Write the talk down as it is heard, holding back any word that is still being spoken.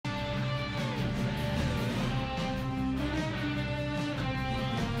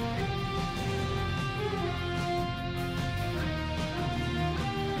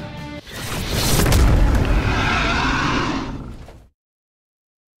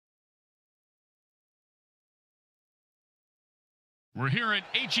We're here at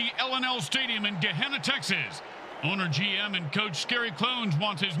HELNL Stadium in Gehenna, Texas. Owner, GM, and coach Scary Clones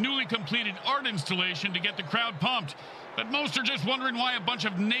wants his newly completed art installation to get the crowd pumped. But most are just wondering why a bunch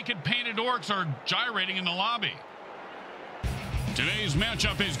of naked painted orcs are gyrating in the lobby. Today's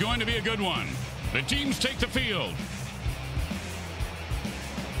matchup is going to be a good one. The teams take the field.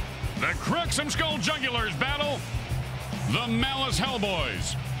 The Cracksumskull Jugulars battle the Malice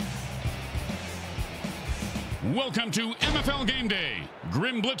Hellboys. Welcome to MFL Game Day.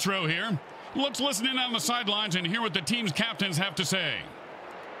 Grim Blitzrow here. Let's listen in on the sidelines and hear what the team's captains have to say.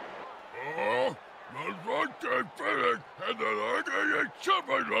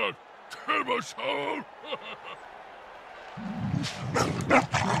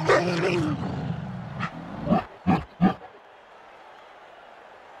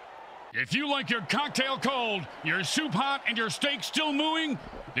 If you like your cocktail cold, your soup hot, and your steak still mooing,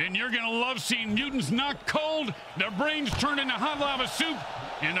 then you're going to love seeing mutants knocked cold, their brains turned into hot lava soup,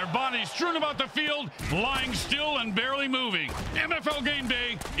 and their bodies strewn about the field, lying still and barely moving. MFL Game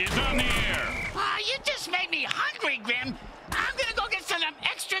Day is on the air. You just made me hungry, Grim. I'm going to go get some of them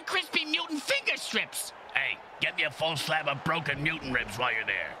extra crispy mutant finger strips. Hey, get me a full slab of broken mutant ribs while you're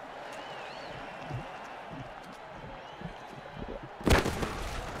there.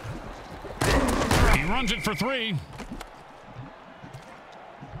 He runs it for 3.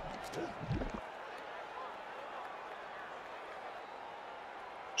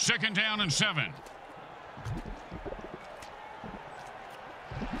 Second down and 7.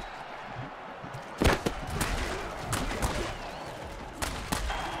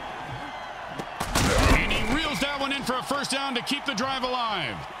 And he reels that one in for a first down to keep the drive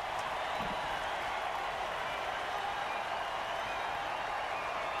alive.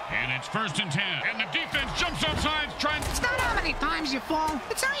 And it's 1st and 10. And the defense jumps outside, trying... It's not how many times you fall.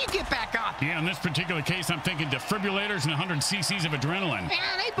 It's how you get back up. Yeah, in this particular case, I'm thinking defibrillators and 100 cc's of adrenaline.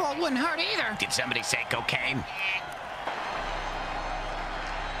 Yeah, an 8-ball wouldn't hurt either. Did somebody say cocaine?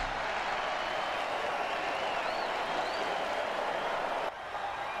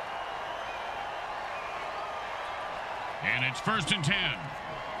 And it's 1st and 10.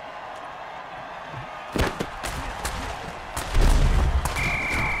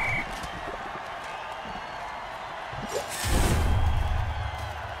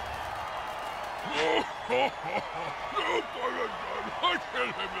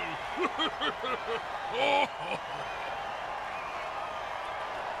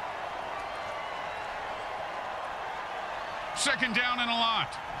 Second down and a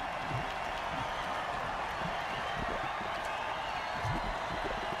lot.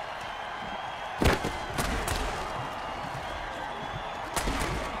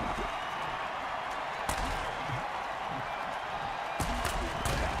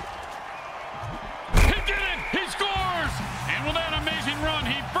 He did it! He scores! And with that amazing run,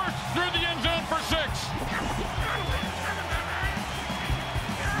 he bursts through the end zone for 6.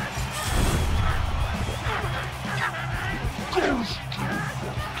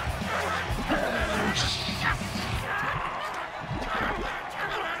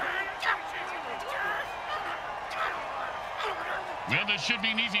 Well, this should be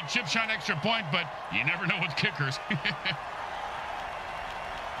an easy chip shot extra point, but you never know with kickers.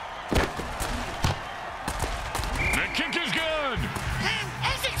 The kick is good.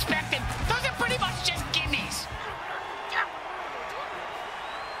 As expected, those are pretty much just gimmies.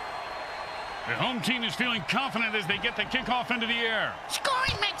 The home team is feeling confident as they get the kickoff into the air.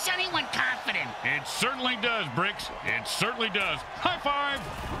 Scoring makes anyone confident. It certainly does, Bricks. It certainly does. High five.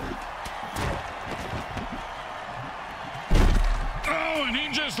 Oh, and he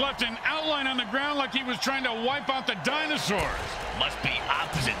just left an outline on the ground like he was trying to wipe out the dinosaurs. Must be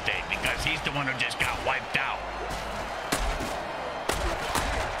opposite day because he's the one who just got wiped out.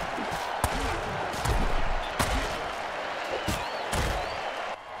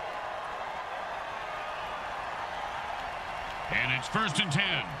 And it's 1st and 10.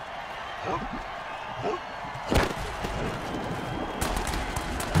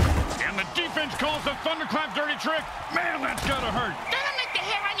 And the defense calls the thunderclap dirty trick. Man, that's gotta hurt. That'll make the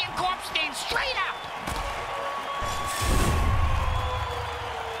hair on your corpse stand straight up.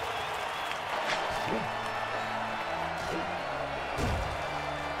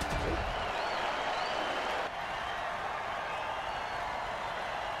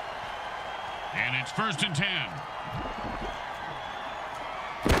 And it's 1st and 10.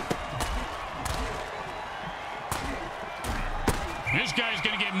 This guy's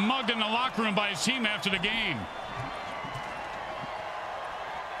going to get mugged in the locker room by his team after the game.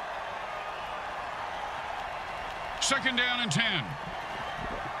 Second down and 10.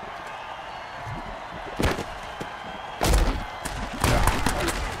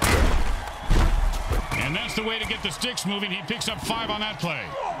 that's the way to get the sticks moving. He picks up 5 on that play.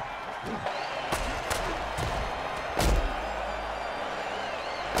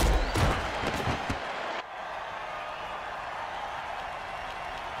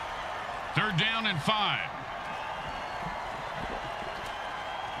 Third down and 5.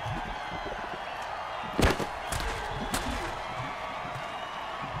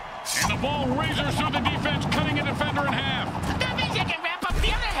 And the ball razors through the defense, cutting a defender in half. That means they can wrap up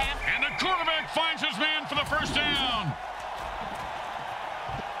the other half. And the quarterback finds his man for the first down.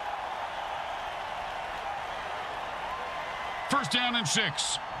 First down and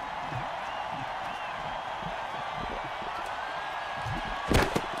 6.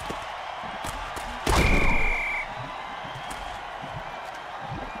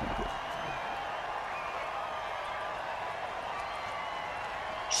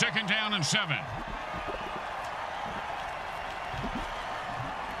 Second down and 7.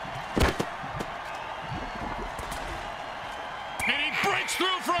 And he breaks through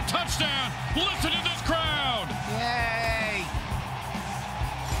for a touchdown. Listen to this crowd. Yay!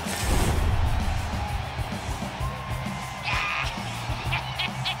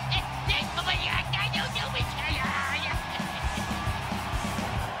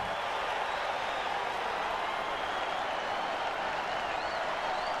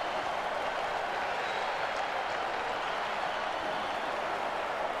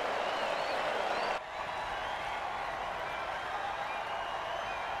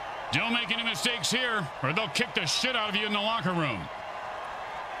 Don't make any mistakes here, or they'll kick the shit out of you in the locker room.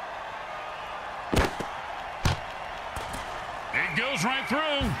 It goes right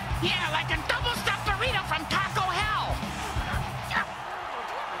through. Yeah, like a double-stuffed burrito from Taco Hell.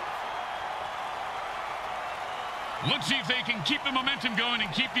 Let's see if they can keep the momentum going and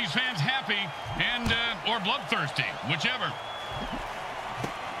keep these fans happy and or bloodthirsty, whichever.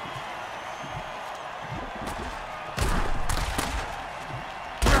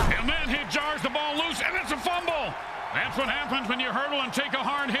 And that hit jars the ball loose, and it's a fumble. That's what happens when you hurdle and take a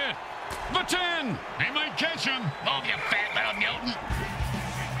hard hit. The 10. They might catch him. Move, you fat little mutant.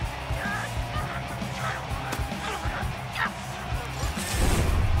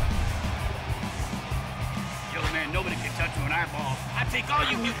 Yo, man, nobody can touch you with eyeballs. I take all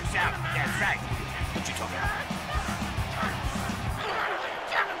you mutants out. That's right. What you talking about?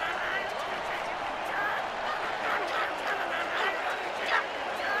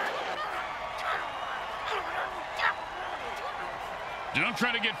 Don't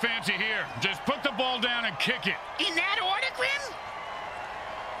try to get fancy here. Just put the ball down and kick it. In that order, Grim?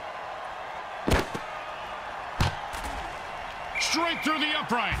 Straight through the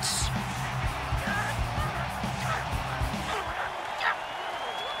uprights.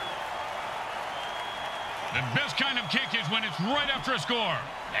 The best kind of kick is when it's right after a score.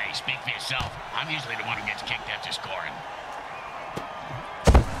 Hey, speak for yourself. I'm usually the one who gets kicked after scoring.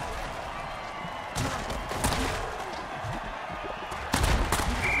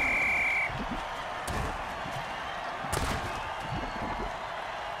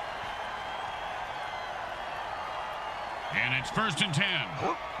 And it's 1st and 10.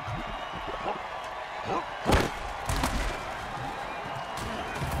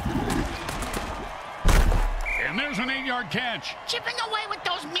 And there's an 8-yard catch. Chipping away with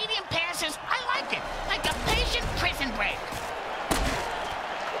those medium passes, I like it. Like a patient prison break.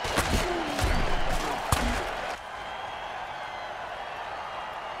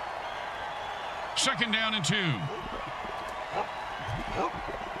 Second down and 2.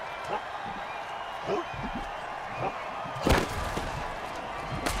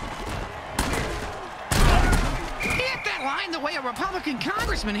 Line the way a Republican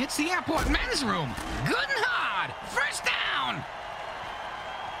congressman hits the airport men's room. Good and hard. First down.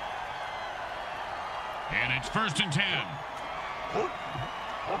 And it's 1st and 10.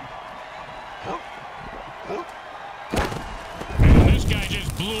 And this guy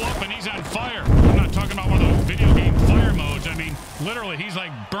just blew up and he's on fire. I'm not talking about one of those video game fire modes. I mean, literally, he's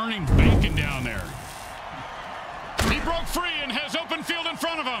like burning bacon down there. He broke free and has open field in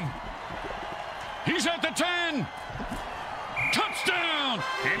front of him. He's at the 10. Touchdown!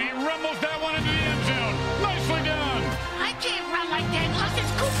 And he rumbles that one into the end zone. Nicely done. I can't run like that unless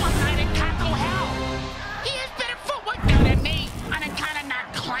it's coupon night at Taco Hell. He has better footwork though than me, on account of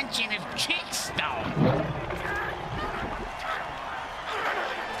not clenching his cheeks, though.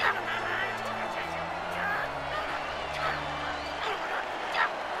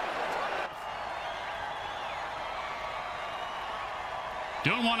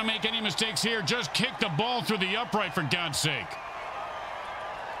 Don't want to make any mistakes here. Just kick the ball through the upright, for God's sake.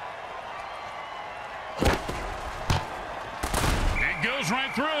 It goes goes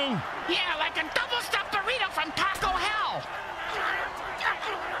right through. Yeah, like a double-stuffed burrito from Taco Hell.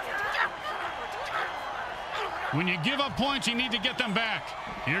 When you give up points, you need to get them back.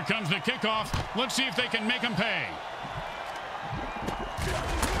 Here comes the kickoff. Let's see if they can make them pay.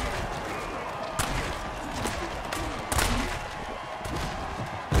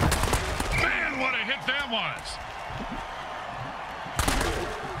 Man, what a hit that was.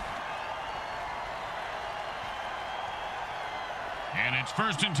 And it's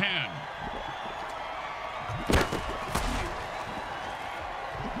 1st and 10.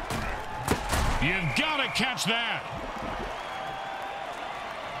 You've got to catch that.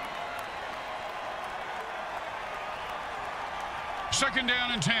 Second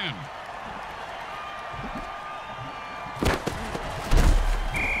down and 10.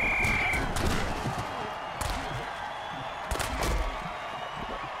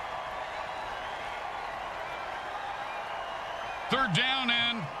 Third down,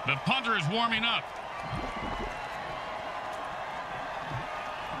 and the punter is warming up.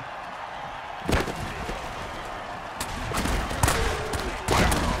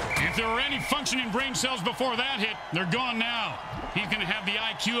 If there were any functioning brain cells before that hit, they're gone now. He's going to have the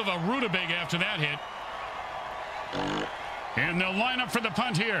IQ of a rutabaga after that hit. And they'll line up for the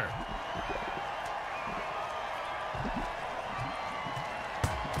punt here.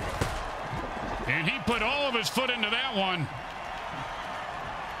 And he put all of his foot into that one.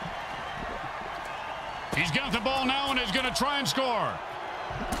 He's got the ball now and is going to try and score.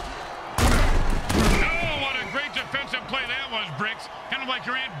 Oh, what a great defensive play that was, Bricks. Kind of like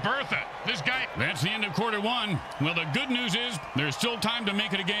your Aunt Bertha. This guy... That's the end of quarter one. Well, the good news is there's still time to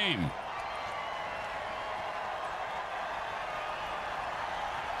make it a game.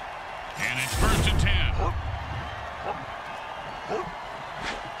 And it's 1st and 10.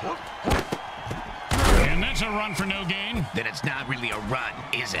 And that's a run for no gain. Then it's not really a run,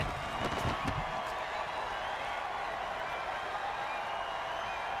 is it?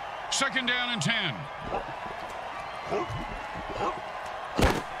 Second down and 10.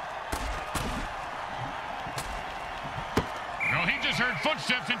 Well, he just heard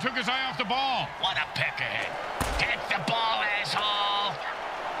footsteps and took his eye off the ball. What a peck ahead. Take the ball, asshole.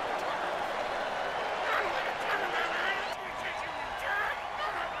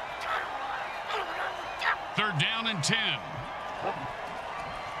 Third down and 10.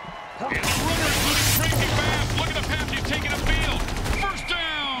 And the runner is moving crazy fast. Look at the pass he's taking upfield. First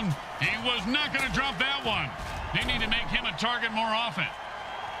down. He was not going to drop that one. They need to make him a target more often.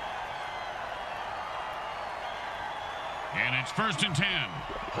 And it's 1st and 10.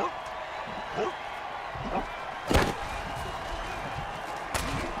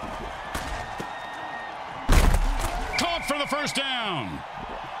 Caught for the first down.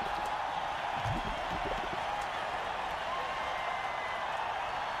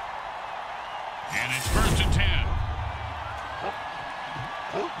 And it's 1st and 10.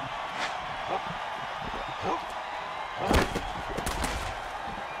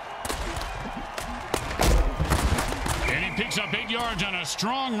 And he picks up 8 yards on a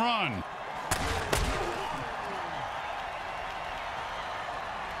strong run.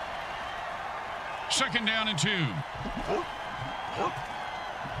 Second down and 2.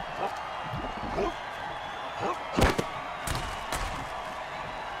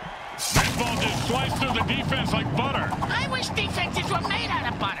 That ball just sliced through the defense like butter. I wish defenses were made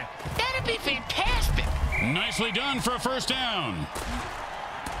out of butter. That'd be fantastic. Nicely done for a first down.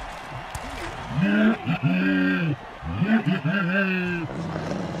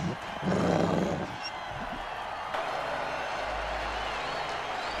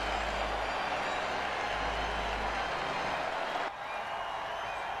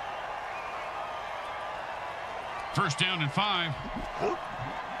 First down and 5.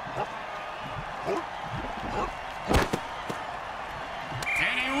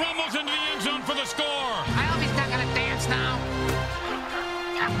 And he rumbles into the end zone for the score. I hope he's not going to dance now.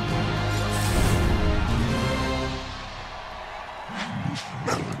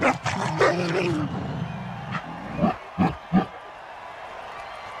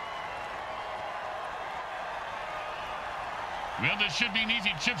 Well, this should be an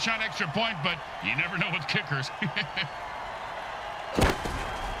easy chip shot extra point, but you never know with kickers.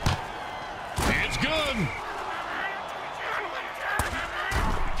 It's good.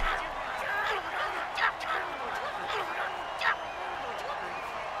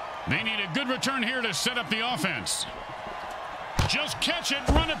 They need a good return here to set up the offense. Just catch it,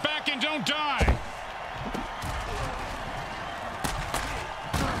 run it back, and don't die.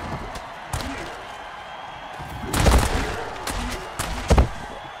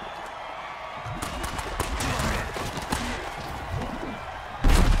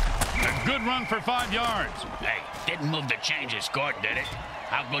 good run for 5 yards. Hey, didn't move the changes, scored, did it?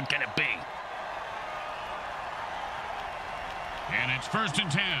 How good can it be? And it's 1st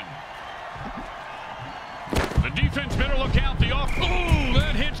and 10. The defense better look out. The off. Ooh,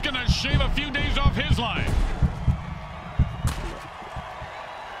 that hit's going to shave a few days off his life.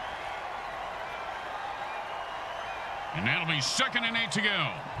 And that'll be 2nd and 8 to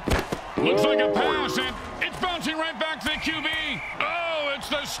go. Looks like a pass, and it's bouncing right back to the QB. Oh, it's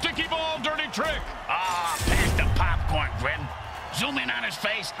the sticky ball dirty trick. Ah, pass the popcorn, Grim. Zoom in on his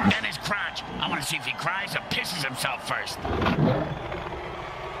face, then his crotch. I want to see if he cries or pisses himself first.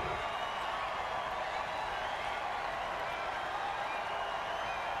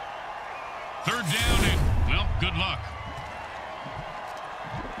 3rd down, and, well, good luck.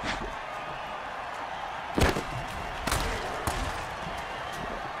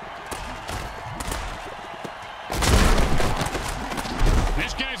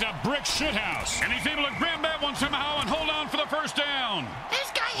 This guy's a brick shithouse, and he's able to grab that one somehow and hold on for the 1st down.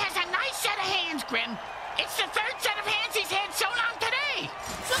 This guy has a nice set of hands, Grim. It's the 3rd set of hands he's had sewn on today.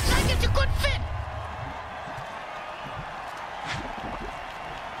 Looks like it's a good fit.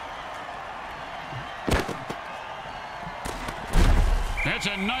 That's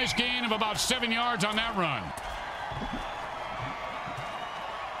a nice gain of about 7 yards on that run.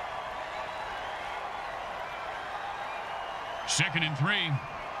 Second and 3.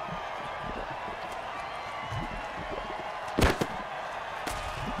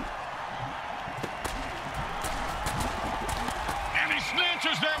 And he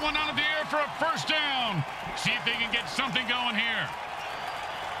snatches that one out of the air for a 1st down. See if they can get something going here.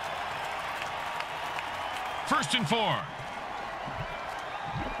 1st and 4.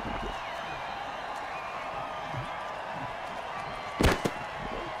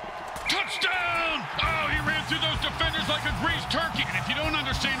 Touchdown! Oh, he ran through those defenders like a greased turkey. And if you don't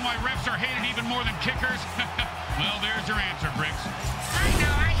understand why refs are hated even more than kickers, well, there's your answer, Bricks. I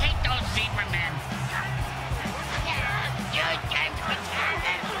know, I hate those zebra men.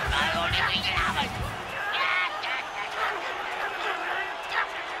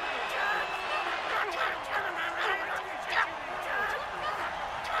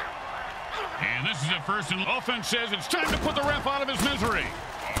 And this is a 1st and offense says it's time to put the ref out of his misery.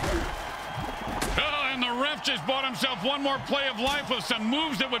 Oh, and the ref just bought himself one more play of life with some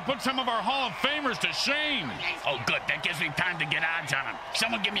moves that would put some of our Hall of Famers to shame. Oh, good. That gives me time to get odds on him.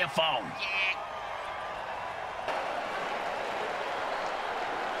 Someone give me a phone.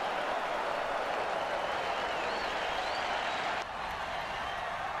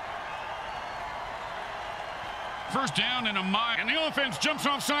 First down and a mile, and the offense jumps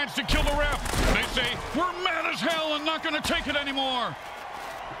off sides to kill the ref. They say, we're mad as hell and not going to take it anymore.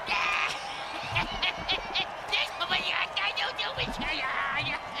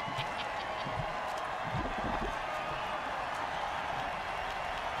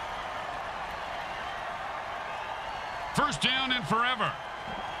 First down and forever.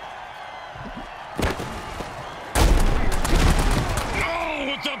 Oh,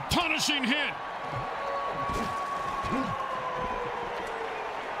 with the punishing hit.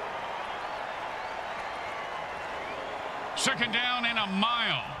 Second down and a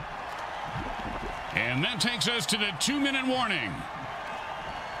mile. And that takes us to the 2-minute warning.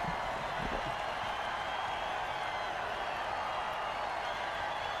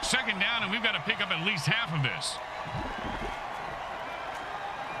 Second down, and we've got to pick up at least half of this.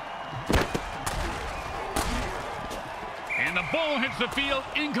 And the ball hits the field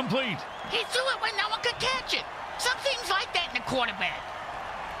incomplete. He threw it when no one could catch it. Some things like that in a quarterback.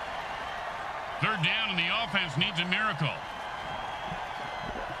 Third down, and the offense needs a miracle.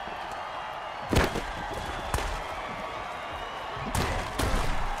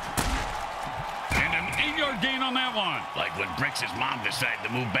 And an 8-yard gain on that one. Like when Bricks' mom decided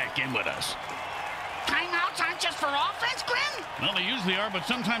to move back in with us. Timeouts aren't just for offense, Grim? Well, they usually are, but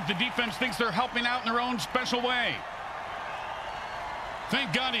sometimes the defense thinks they're helping out in their own special way.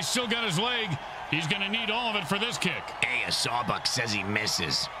 Thank God he's still got his leg. He's going to need all of it for this kick. Hey, a sawbuck says he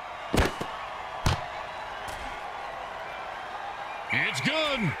misses. It's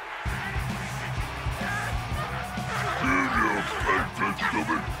good.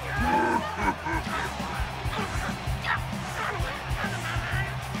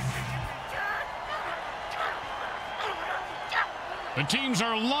 The teams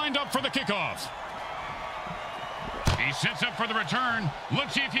are lined up for the kickoff. He sets up for the return.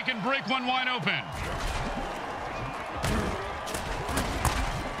 Let's see if he can break one wide open.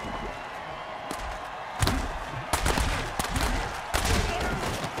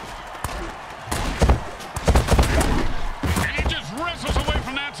 And he just wrestles away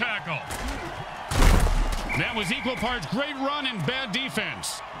from that tackle. That was equal parts great run and bad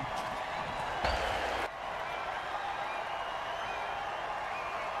defense.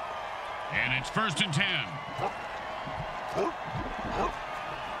 And it's 1st and 10.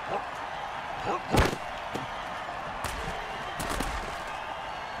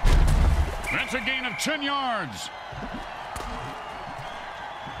 That's a gain of 10 yards.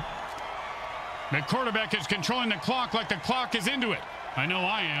 The quarterback is controlling the clock like the clock is into it. I know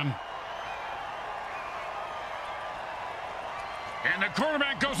I am. And the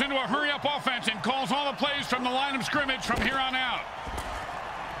quarterback goes into a hurry-up offense and calls all the plays from the line of scrimmage from here on out.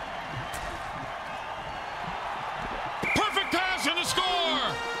 Perfect pass and the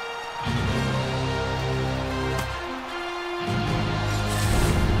score!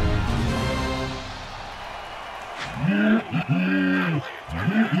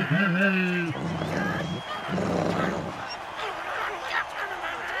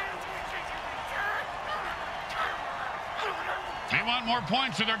 They want more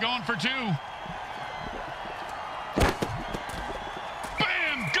points, so they're going for 2.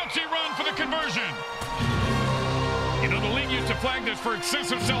 Bam! Gutsy run for the conversion. You know, the league used to flag this for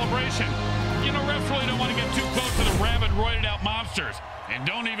excessive celebration. You know, refs really don't want to get too close to the rabid, roided-out mobsters. And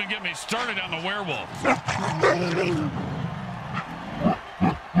don't even get me started on the werewolf.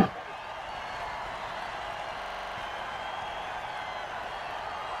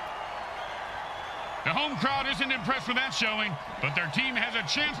 The home crowd isn't impressed with that showing, but their team has a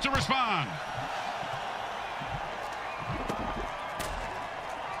chance to respond.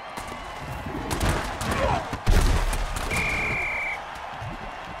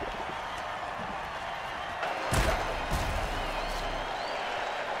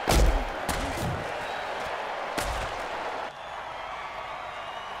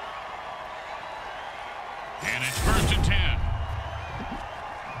 And it's 1st and 10.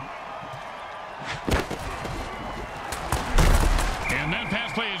 And that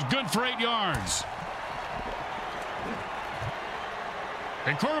pass play is good for 8 yards.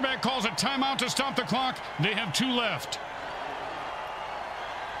 The quarterback calls a timeout to stop the clock. They have 2 left.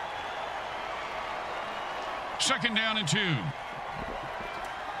 2nd down and 2. And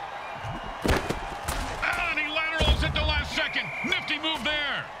he laterals at the last second. Nifty move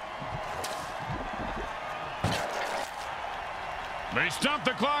there. They stop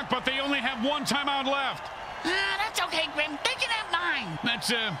the clock, but they only have 1 timeout left. That's okay, Grim. They can have mine.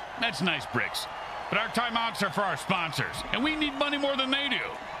 That's nice, Bricks. But our timeouts are for our sponsors, and we need money more than they do.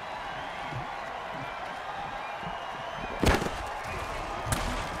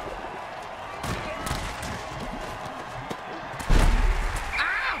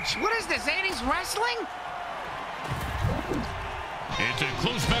 Ouch! What is this, 80s wrestling? It's a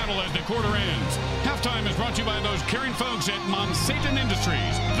close battle as the quarter ends. Halftime is brought to you by those caring folks at Monsatan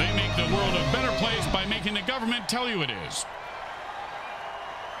Industries. They make the world a better place by making the government tell you it is.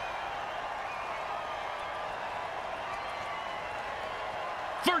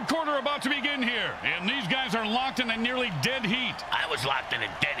 Third quarter about to begin here, and these guys are locked in a nearly dead heat. I was locked in a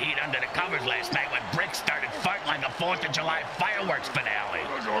dead heat under the covers last night when Brick started farting like a 4th of July fireworks finale.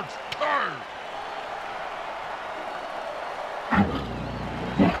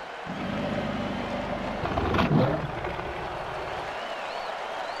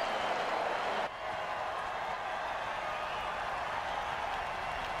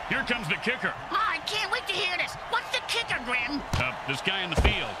 Here comes the kicker. Oh, I can't wait to hear this. What's the kicker, Grim? This guy in the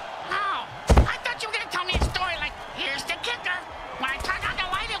field. Oh, I thought you were going to tell me a story like, here's the kicker. When I turned on the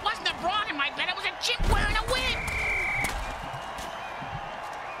light, it wasn't a broad in my bed. It was a chimp wearing a wig.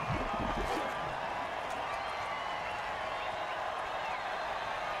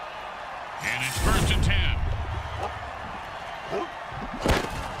 And it's 1st and 10.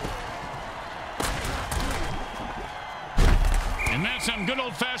 And that's some good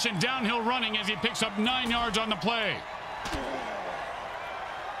old-fashioned downhill running as he picks up 9 yards on the play.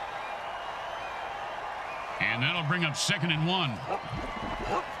 And that'll bring up 2nd and 1.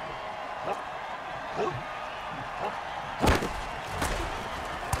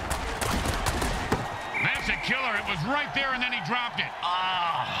 That's a killer. It was right there, and then he dropped it.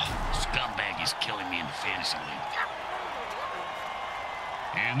 Scumbag is killing me in the fantasy league.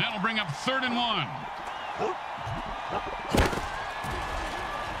 And that'll bring up 3rd and 1.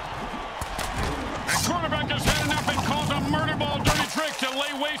 The quarterback has had enough and calls a murder ball dirty trick to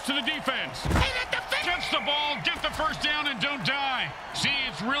lay waste to the defense. Hey, that defense! Gets the ball, get the first down, and don't die. See,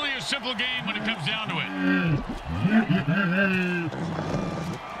 it's really a simple game when it comes down to it.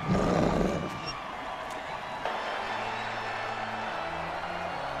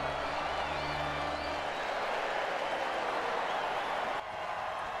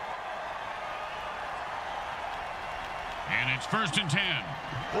 And it's 1st and 10.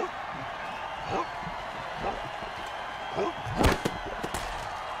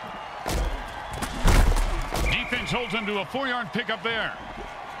 Defense holds them to a 4-yard pickup there.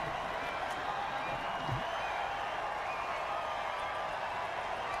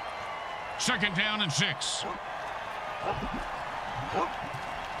 Second down and 6.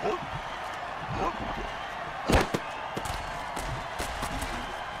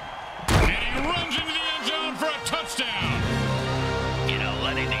 And he runs into the end zone for a touchdown. You know,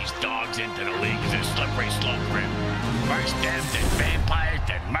 letting these dogs into the league is a slippery slope, Grim. First them, then vampires,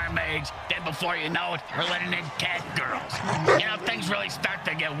 then mermaids, then before you know it, we're letting in cat girls. You know, things really start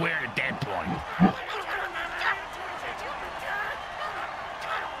to get weird at that point.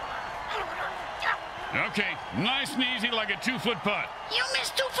 Okay, nice and easy like a 2-foot putt. You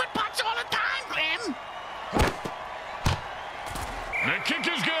miss 2-foot putts all the time, Grim. The kick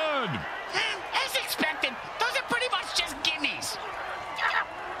is good. As expected, those are pretty much just gimmies.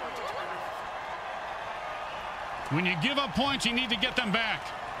 When you give up points, you need to get them back.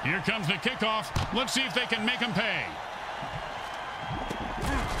 Here comes the kickoff. Let's see if they can make them pay.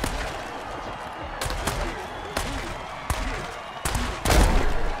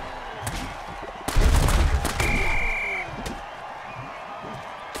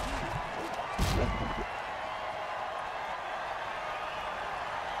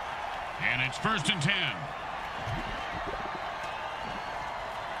 And it's 1st and 10.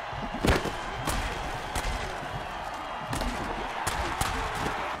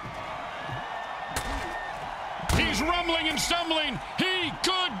 He's rumbling and stumbling. He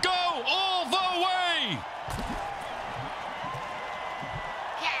could go all the way.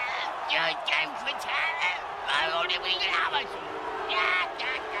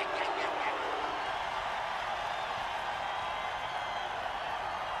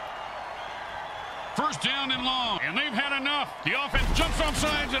 First down and long, and they've had enough. The offense jumps off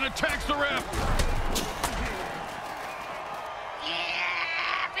sides and attacks the ref.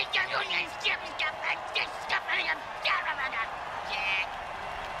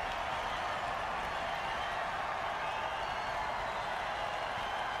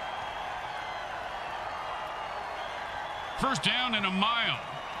 First down and a mile.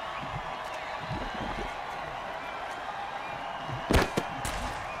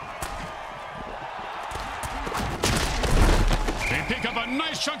 They pick up a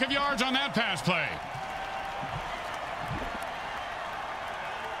nice chunk of yards on that pass play.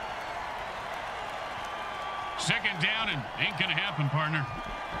 Second down and ain't gonna happen, partner.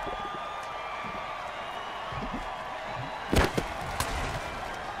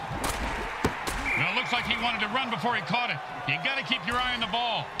 Well, it looks like he wanted to run before he caught it. You gotta keep your eye on the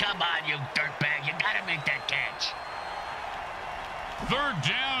ball. Come on, you dirtbag. You gotta make that catch. Third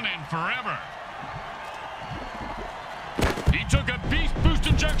down and forever. He took a beast boost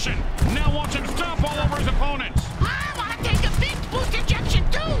injection. Now wants him to stomp all over his opponents. I want to take a beast boost injection,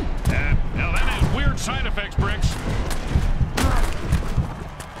 too. Now that has weird side effects, Bricks.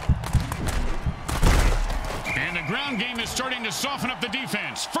 And the ground game is starting to soften up the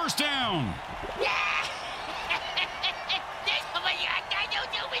defense. First down.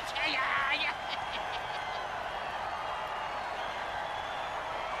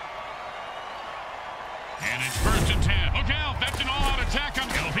 And it's 1st and 10. Look out, that's an all-out attack on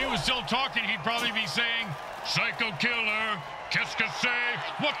him. If he was still talking, he'd probably be saying, Psycho Killer, qu'est-ce que c'est?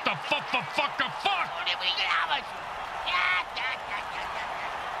 What the fuck? The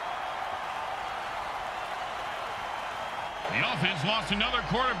offense lost another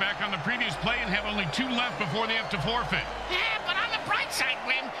quarterback on the previous play and have only 2 left before they have to forfeit. Yeah, but on the bright side,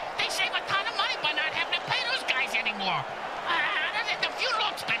 Grim, they save a ton of money by not having to pay those guys anymore. The funeral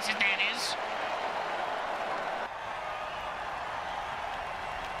expenses, that is.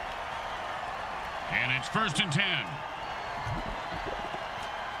 And it's 1st and 10.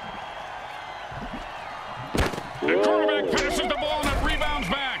 The quarterback passes the ball and it rebounds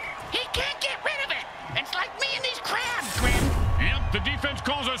back. He can't get rid of it. It's like me and these crabs, Grim. Yep, the defense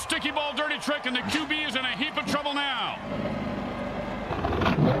calls a sticky ball dirty trick, and the QB is in a heap of trouble now.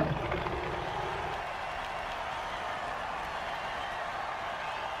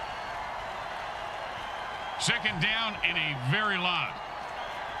 Second down and a very lot.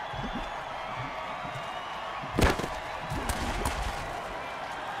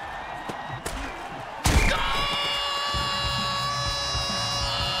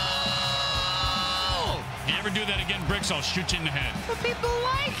 You ever do that again, Bricks, I'll shoot you in the head. But people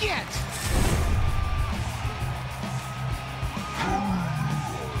like it.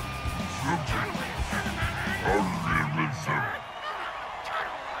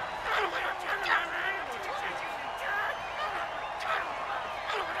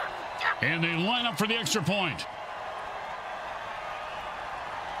 And they line up for the extra point.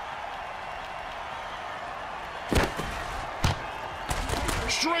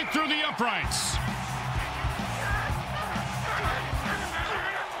 Straight through the uprights.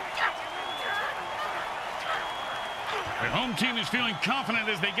 The home team is feeling confident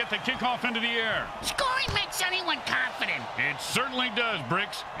as they get the kickoff into the air. Scoring makes anyone confident. It certainly does,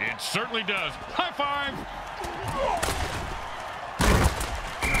 Bricks. It certainly does. High five!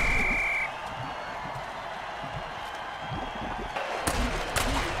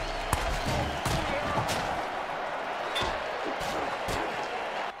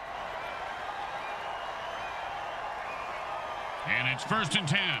 And it's 1st and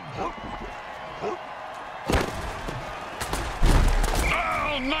 10.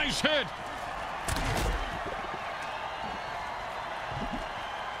 Oh, nice hit.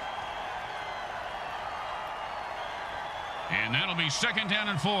 And that'll be 2nd down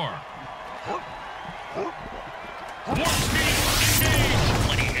and 4. More speed,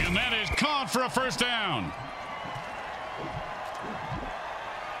 engage. And that is caught for a 1st down.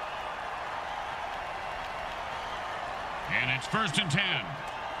 And it's 1st and 10.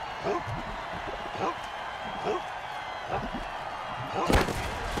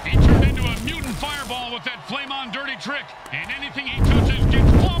 He turned into a mutant fireball with that flame-on dirty trick. And anything he touches gets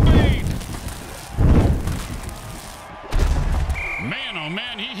flambéed. Man, oh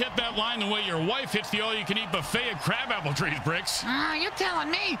man, he hit that line the way your wife hits the all-you-can-eat buffet at crabapple trees, Bricks. You're telling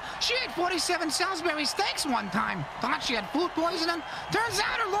me. She ate 47 Salisbury steaks one time. Thought she had food poisoning. Turns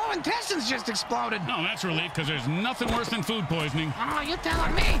out her lower intestines just exploded. No, that's relief, because there's nothing worse than food poisoning. Oh, you're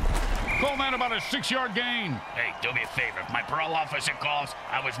telling me. Call that about a 6-yard gain. Hey, do me a favor. If my parole officer calls,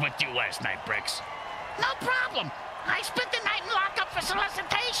 I was with you last night, Bricks. No problem. I spent the night in lockup for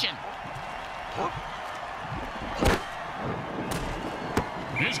solicitation.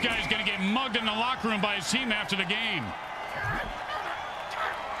 This guy's going to get mugged in the locker room by his team after the game.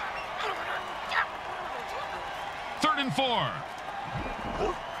 3rd and 4.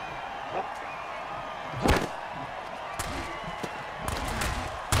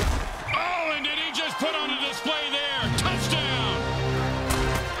 Oh, and did he just put on a display there? Touchdown!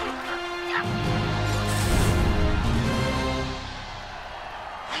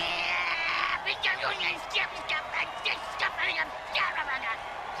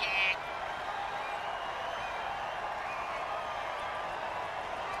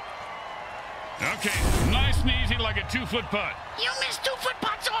 Okay, nice and easy like a 2-foot putt. You miss 2-foot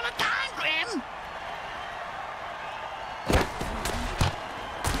putts all the time, Grim.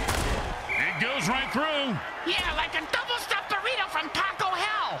 It goes right through. Yeah, like a double-stuffed burrito from Taco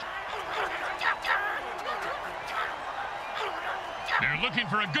Hell. They're looking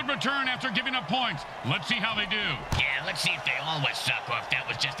for a good return after giving up points. Let's see how they do. Yeah, let's see if they always suck or if that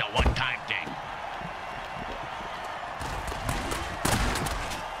was just a one-time thing.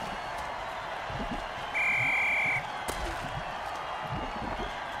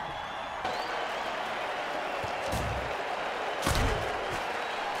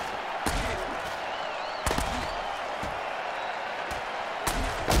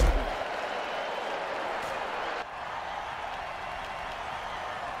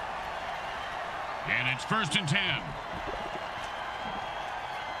 And it's 1st and 10.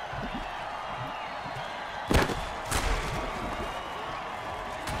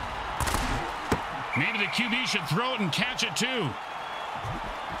 Maybe the QB should throw it and catch it too.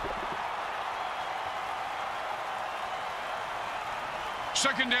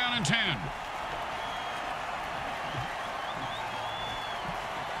 Second down and 10.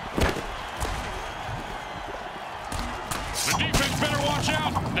 The defense better watch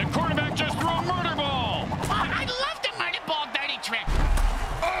out. The quarterback just threw a murder ball. I love the murder ball dirty trick.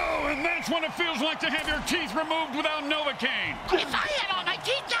 Oh, and that's when it feels like to have your teeth removed without Novocaine. If I had all my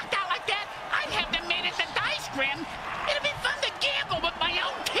teeth knocked out like that, I'd have them made into dice, Grim. It'd be fun to gamble with my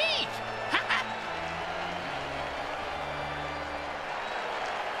own teeth.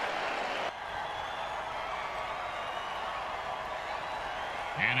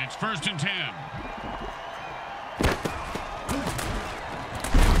 And it's 1st and 10.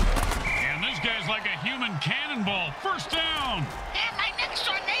 And this guy's like a human cannonball. 1st down. And my next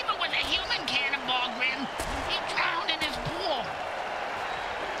door neighbor was a human cannonball, Grim. He drowned in his pool.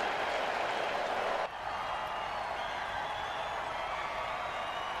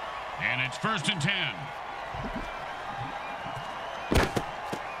 And it's 1st and 10.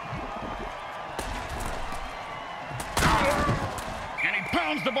 And he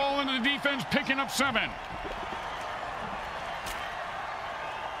pounds the ball into the defense, picking up 7.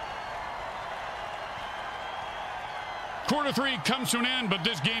 Quarter 3 comes to an end, but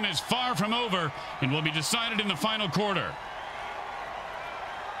this game is far from over and will be decided in the final quarter.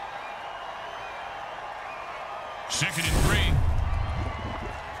 Second and 3.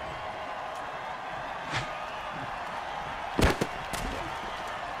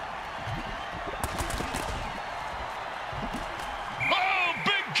 Oh,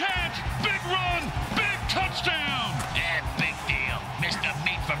 big catch, big run, big touchdown. Yeah, big deal. Mr.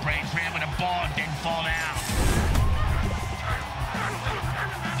 Meat for Brace ran with a ball and didn't fall down.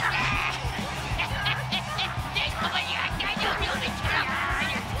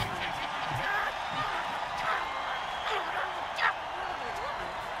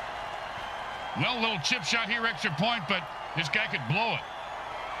 Well, little chip shot here, extra point, but this guy could blow it.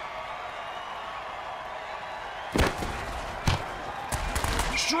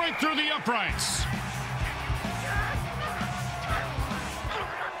 Straight through the uprights.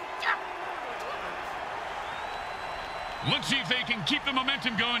 Let's see if they can keep the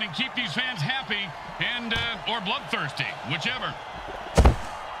momentum going and keep these fans happy and or bloodthirsty, whichever.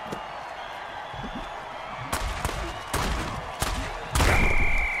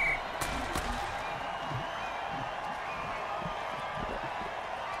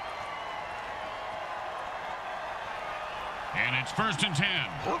 And it's 1st and 10.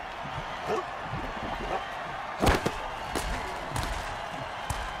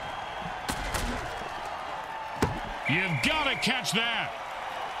 You've got to catch that.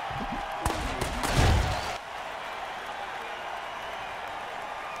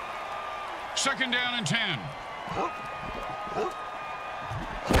 Second down and 10.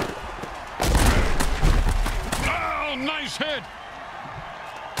 Oh, nice hit.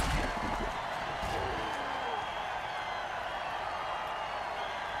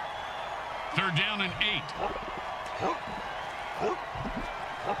 Third down and 8.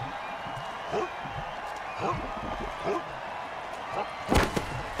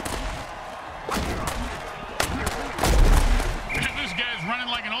 And this guy's running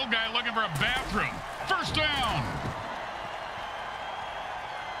like an old guy looking for a bathroom. First down.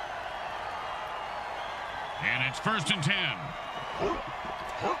 And it's 1st and 10.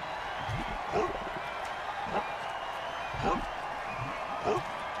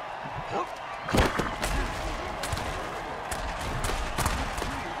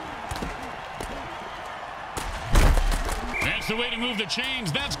 That's the way to move the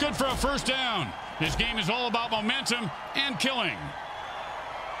chains. That's good for a first down. This game is all about momentum and killing.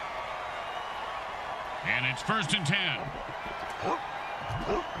 And it's 1st and 10.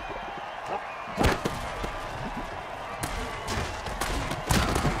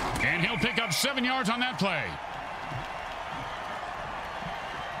 And he'll pick up 7 yards on that play.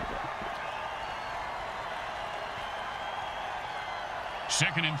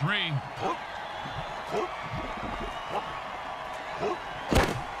 Second and 3.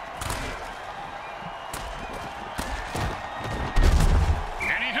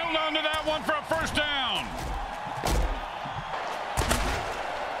 And he held on to that one for a first down.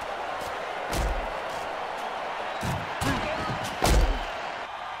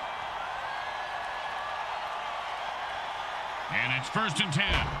 And it's 1st and 10.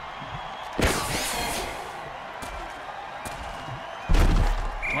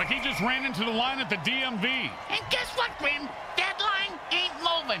 Like he just ran into the line at the DMV. And guess what, Grim? That line ain't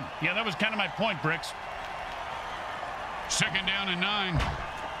moving. Yeah, that was kind of my point, Bricks. Second down and 9.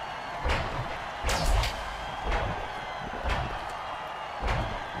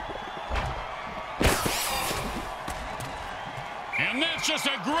 And that's just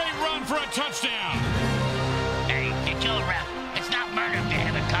a great run for a touchdown. Hey, you kill a ref. It's not murder if you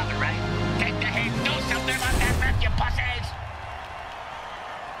have it covered, right? Take the hit, do something about that ref, you pussies.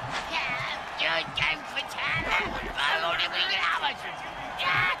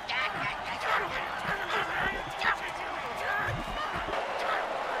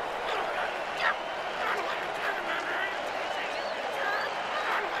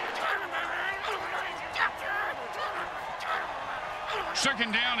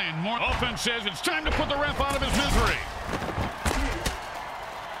 Second down and more. Offense says it's time to put the ref out of his misery.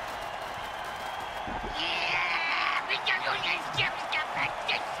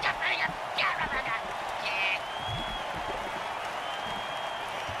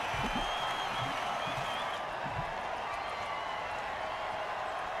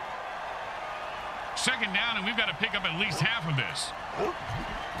 Second down, and we've got to pick up at least half of this.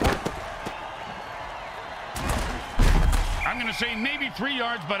 I'm going to say maybe 3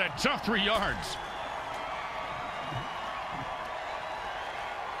 yards, but a tough 3 yards.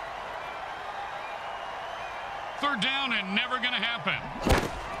 Third down and never going to happen.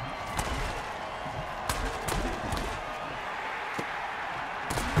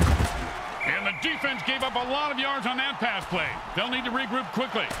 defense gave up a lot of yards on that pass play. They'll need to regroup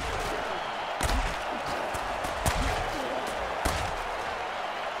quickly.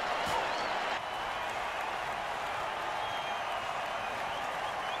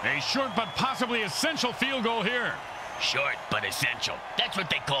 A short but possibly essential field goal here. Short but essential. That's what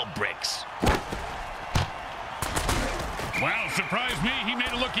they call bricks. Wow, surprised me. He made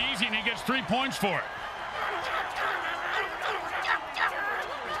it look easy, and he gets 3 points for it.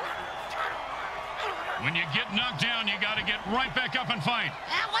 When you get knocked down, you got to get right back up and fight.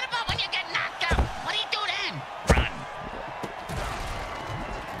 What about when you get knocked out? What do you do then? Run.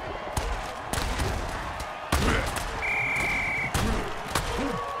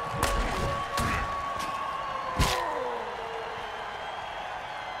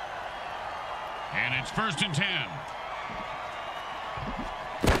 And it's 1st and 10.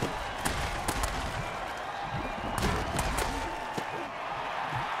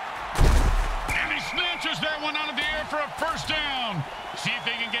 Snatches that one out of the air for a 1st down. See if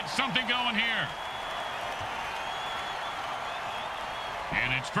they can get something going here.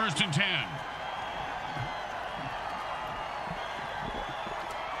 And it's 1st and 10.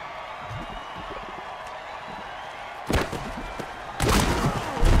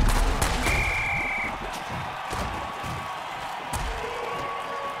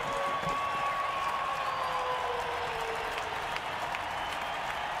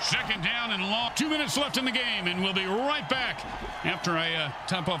 Second down and long. 2 minutes left in the game, and we'll be right back after I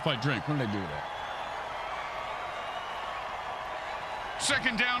top off my drink. When did I do that?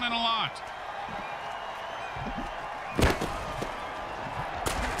 Second down and a lot.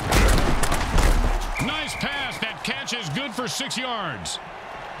 Nice pass. That catch is good for 6 yards.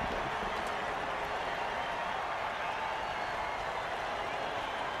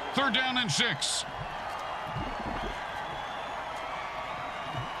 Third down and 6.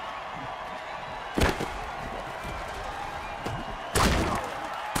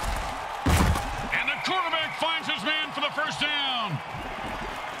 Finds his man for the 1st down.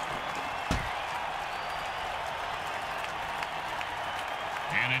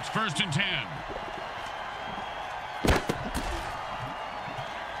 And it's 1st and 10.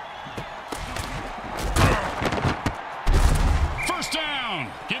 First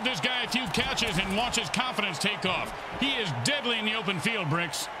down. Give this guy a few catches and watch his confidence take off. He is deadly in the open field,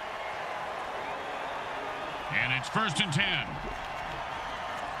 Bricks. And it's 1st and 10.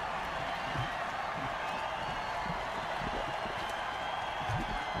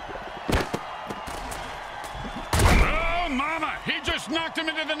 Mama, he just knocked him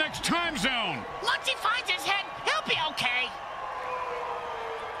into the next time zone. Once he finds his head, he'll be okay.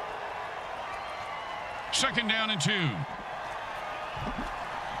 2nd down and 2.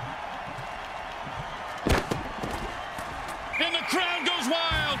 And the crowd goes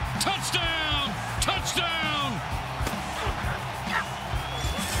wild. Touchdown! Touchdown!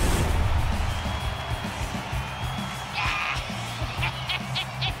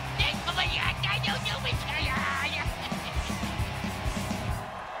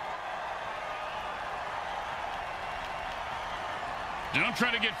 Don't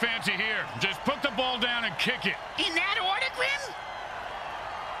try to get fancy here. Just put the ball down and kick it. In that order, Grim?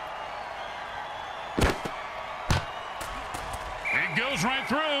 It goes right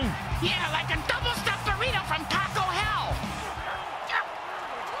through. Yeah, like a double-stuffed burrito from Taco Hell.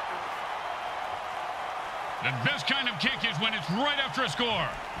 The best kind of kick is when it's right after a score.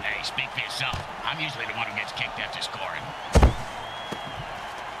 Hey, speak for yourself. I'm usually the one who gets kicked after scoring.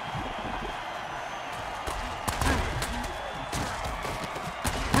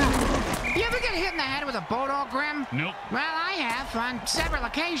 You ever get hit in the head with a bulldog, Grim? Nope. Well, I have on several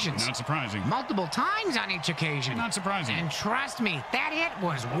occasions. Not surprising. Multiple times on each occasion. Not surprising. And trust me, that hit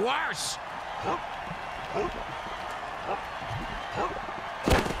was worse.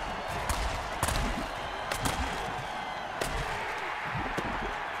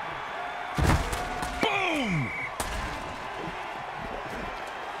 Boom!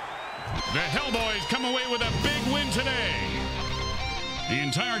 The Hellboys come away with a big win today. The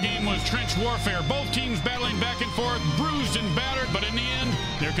entire game was trench warfare. Both teams battling back and forth, bruised and battered, but in the end,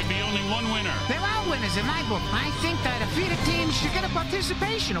 there could be only one winner. They're all winners in my book. I think that defeated teams should get a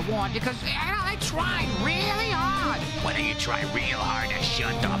participation award because I tried really hard. Why don't you try real hard to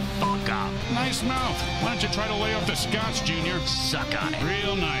shut the fuck up? Nice mouth. Why don't you try to lay off the scotch, Junior? Suck on it.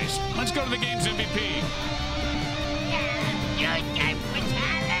 Real nice. Let's go to the game's MVP.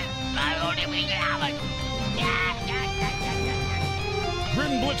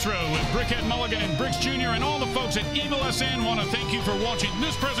 Grim Blitzrow with Brickhead Mulligan and Bricks Jr. and all the folks at Evil SN want to thank you for watching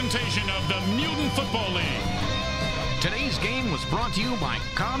this presentation of the Mutant Football League. Today's game was brought to you by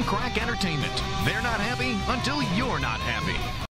Crack Entertainment. They're not happy until you're not happy.